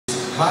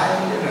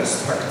highly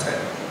respected.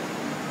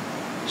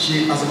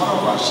 She, as a matter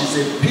of fact, she's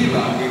a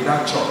pillar in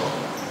that church.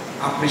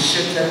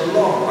 Appreciated,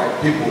 loved by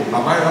people.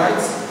 Am I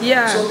right?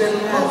 Yeah. So they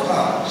love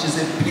her. She's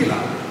a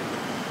pillar.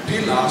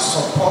 Pillar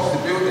supports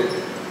the building.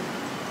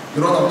 You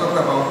know what I'm talking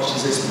about?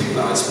 She's a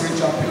pillar, a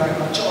spiritual pillar in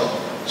the church.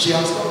 She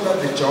has not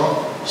left the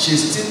church.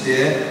 She's still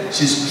there.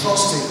 She's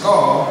trusting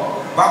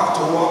God. Back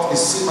to what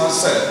Isima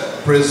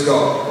said. Praise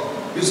God.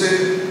 You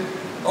say,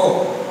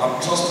 oh, I'm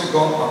trusting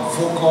God. I'm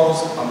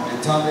focused. I'm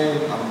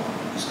determined.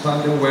 I'm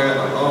standing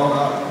well and all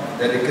that.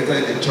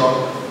 Dedicated in the church.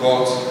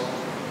 But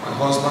my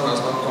husband has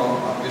not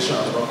come. My mission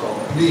has not come.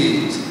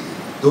 Please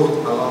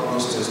don't allow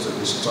those things to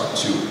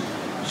distract you.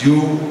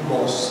 You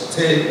must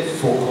stay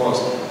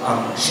focused and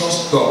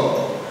trust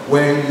God.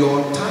 When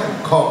your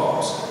time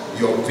comes,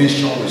 your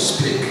vision will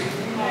speak.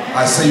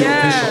 I say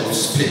your vision will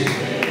speak.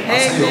 I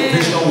say your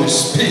vision will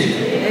speak.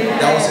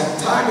 There was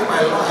a time in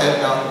my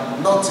life that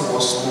nothing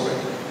was moving.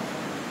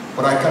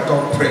 But I kept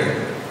on praying,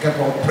 kept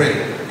on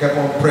praying, kept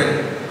on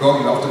praying.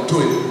 God, you have to do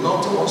it.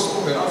 Nothing was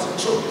moving, that's the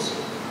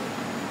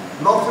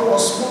truth. Nothing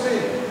was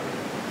moving.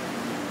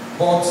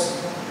 But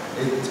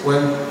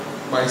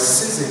when my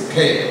season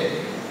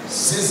came,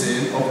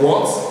 season of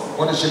what?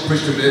 What did she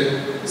preach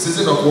today?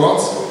 Season of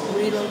what?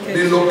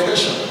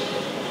 Relocation.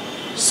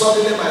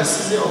 Suddenly my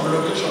season of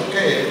relocation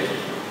came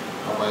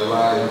and my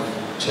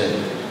life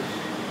changed.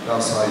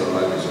 That's how your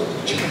life is going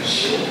to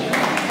change.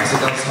 I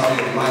said that's how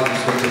your life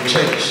is going to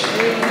change.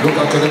 Look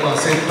at your neighbor and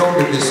say, don't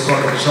be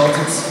discouraged. Shout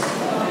it.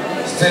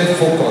 Stay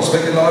focused.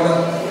 Make it louder.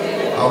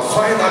 And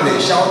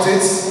finally, shout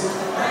it.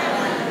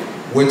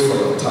 Wait for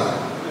your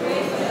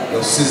time.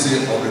 Your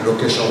season of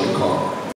relocation will come.